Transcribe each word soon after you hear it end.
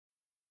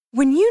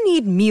When you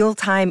need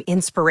mealtime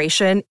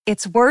inspiration,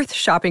 it's worth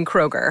shopping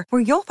Kroger,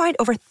 where you'll find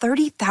over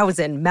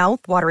 30,000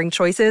 mouth-watering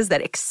choices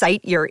that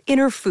excite your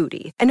inner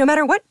foodie. And no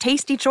matter what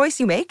tasty choice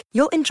you make,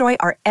 you'll enjoy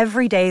our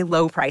everyday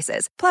low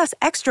prices, plus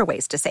extra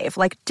ways to save,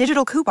 like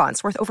digital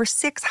coupons worth over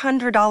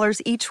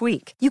 $600 each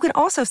week. You can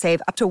also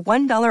save up to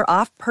 $1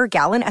 off per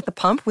gallon at the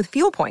pump with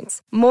fuel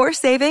points. More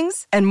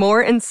savings and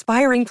more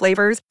inspiring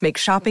flavors make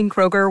shopping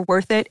Kroger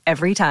worth it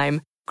every time.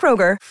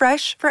 Kroger,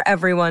 fresh for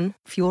everyone.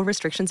 Fuel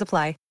restrictions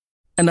apply.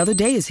 Another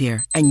day is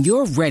here, and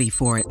you're ready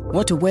for it.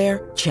 What to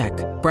wear? Check.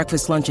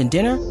 Breakfast, lunch, and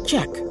dinner?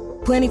 Check.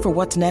 Planning for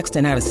what's next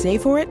and how to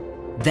save for it?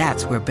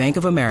 That's where Bank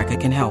of America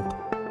can help.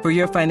 For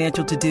your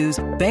financial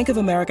to-dos, Bank of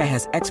America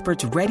has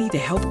experts ready to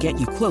help get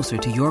you closer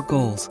to your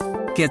goals.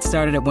 Get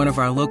started at one of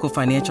our local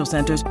financial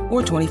centers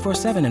or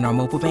 24/7 in our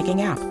mobile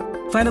banking app.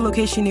 Find a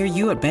location near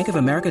you at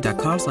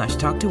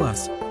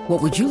bankofamerica.com/talktous.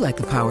 What would you like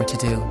the power to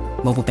do?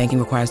 Mobile banking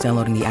requires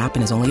downloading the app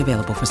and is only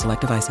available for select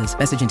devices.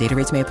 Message and data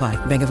rates may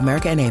apply. Bank of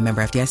America N.A.,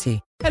 member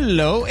FDIC.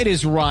 Hello, it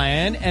is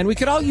Ryan, and we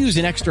could all use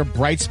an extra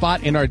bright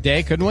spot in our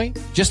day, couldn't we?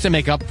 Just to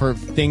make up for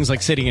things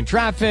like sitting in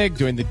traffic,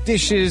 doing the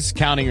dishes,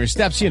 counting your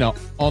steps,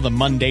 all the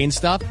mundane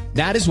stuff.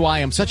 That is why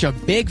I'm such a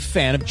big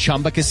fan of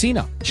Chumba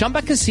Casino.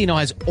 Chumba Casino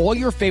has all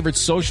your favorite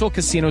social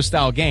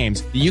casino-style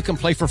games that you can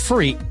play for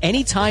free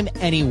anytime,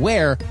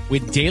 anywhere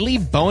with daily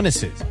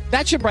bonuses.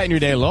 That should brighten your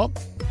day a little.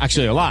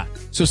 Actually, a lot.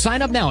 So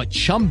sign up now at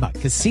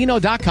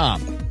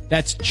ChumbaCasino.com.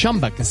 That's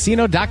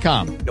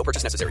ChumbaCasino.com. No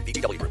purchase necessary.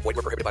 VGW Group. Void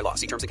where prohibited by law.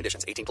 See terms and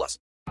conditions. 18+.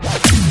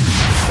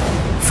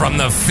 From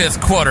the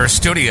Fifth Quarter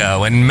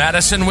Studio in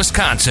Madison,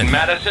 Wisconsin.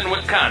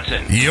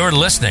 You're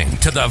listening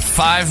to the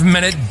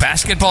 5-Minute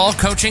Basketball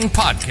Coaching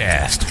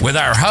Podcast with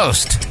our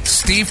host,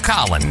 Steve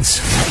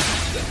Collins.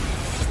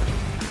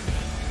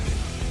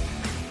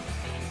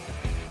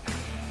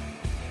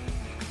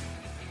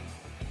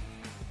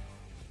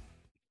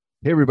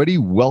 Hey, everybody.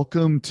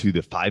 Welcome to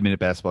the 5-Minute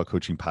Basketball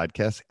Coaching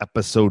Podcast,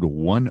 episode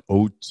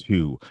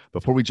 102.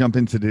 Before we jump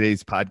into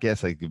today's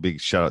podcast, I give a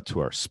big shout out to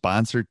our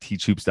sponsor,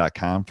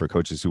 teachhoops.com, for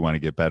coaches who want to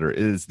get better. It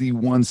is the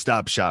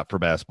one-stop shop for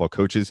basketball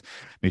coaches.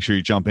 Make sure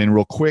you jump in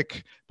real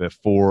quick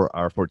before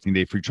our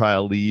 14-day free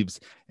trial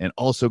leaves, and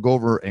also go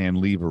over and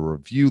leave a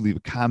review, leave a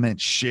comment,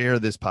 share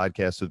this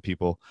podcast with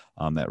people.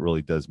 That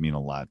really does mean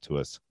a lot to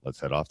us. Let's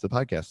head off to the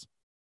podcast.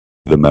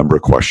 The member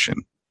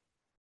question.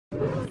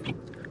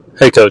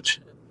 Hey,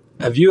 Coach.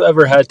 Have you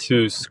ever had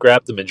to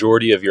scrap the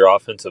majority of your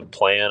offensive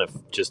plan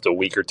just a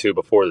week or two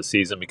before the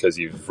season because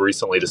you've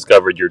recently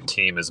discovered your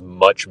team is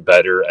much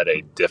better at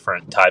a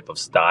different type of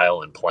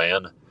style and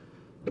plan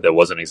that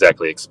wasn't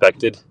exactly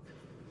expected?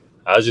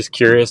 I was just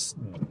curious,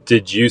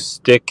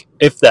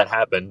 if that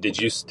happened, did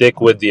you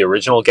stick with the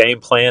original game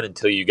plan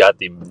until you got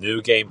the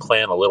new game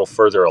plan a little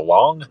further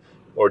along?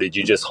 Or did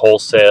you just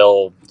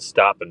wholesale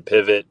stop and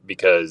pivot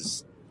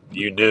because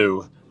you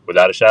knew,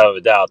 without a shadow of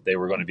a doubt, they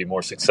were going to be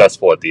more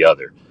successful at the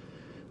other?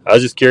 I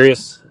was just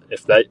curious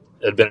if that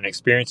had been an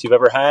experience you've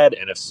ever had,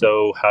 and if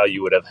so, how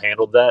you would have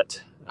handled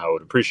that. I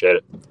would appreciate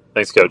it.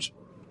 Thanks, Coach.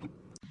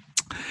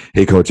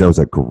 Hey, Coach, that was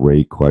a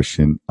great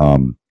question.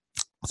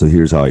 So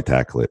here's how I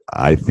tackle it.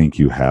 I think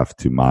you have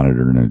to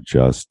monitor and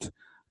adjust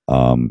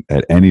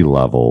at any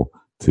level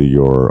to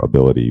your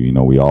ability.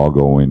 We all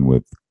go in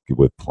with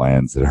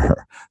plans that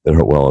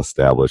are well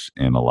established,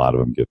 and a lot of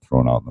them get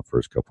thrown out in the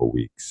first couple of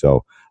weeks.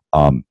 So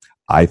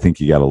I think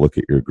you got to look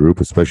at your group,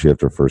 especially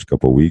after the first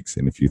couple of weeks.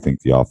 And if you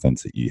think the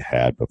offense that you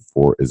had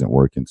before isn't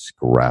working,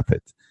 scrap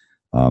it.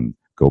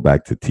 Go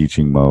back to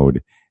teaching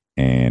mode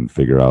and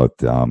figure out,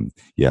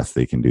 yes,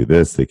 they can do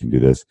this, they can do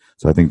this.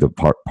 So I think the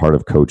part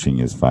of coaching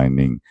is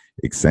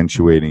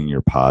accentuating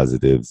your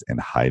positives and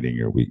hiding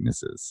your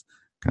weaknesses,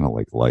 kind of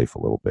like life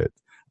a little bit.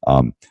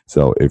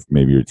 So if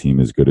maybe your team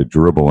is good at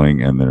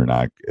dribbling and they're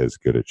not as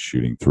good at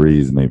shooting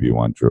threes, maybe you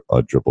want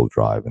a dribble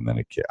drive and then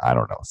I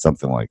don't know,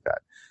 something like that.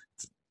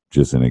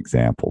 Just an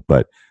example.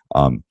 But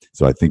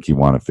so I think you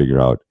want to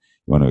figure out,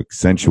 you want to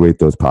accentuate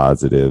those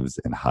positives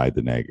and hide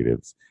the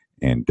negatives.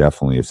 And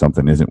definitely if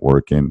something isn't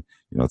working,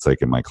 it's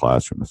like in my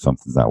classroom, if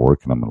something's not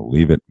working, I'm going to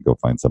leave it and go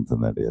find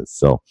something that is.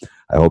 So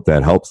I hope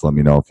that helps. Let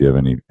me know if you have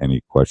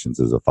any questions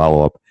as a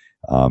follow-up.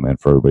 And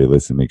for everybody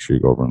listening, make sure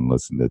you go over and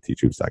listen to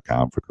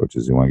teachhoops.com for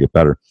coaches who want to get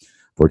better.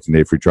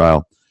 14-day free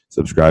trial.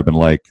 Subscribe and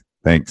like.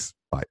 Thanks.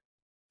 Bye.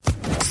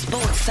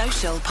 Sports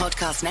Social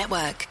Podcast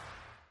Network.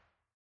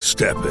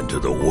 Step into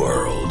the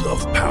world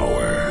of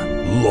power,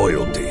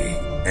 loyalty,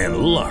 and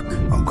luck.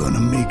 I'm going to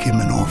make him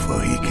an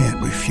offer he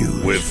can't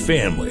refuse. With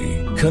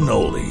family,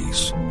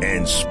 cannolis,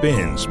 and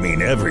spins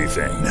mean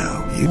everything.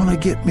 Now, you want to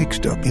get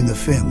mixed up in the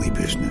family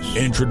business.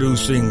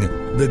 Introducing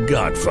The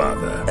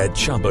Godfather at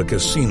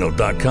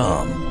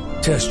ChumbaCasino.com.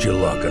 Test your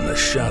luck in the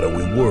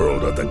shadowy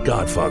world of The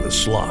Godfather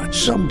slot.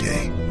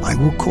 Someday, I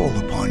will call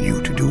upon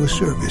you to do a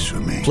service for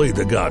me. Play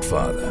The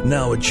Godfather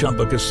now at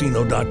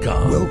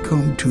ChumbaCasino.com.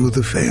 Welcome to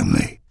the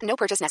family. No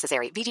purchase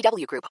necessary.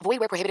 VGW Group. Void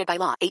where prohibited by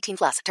law.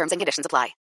 18+. Terms and conditions apply.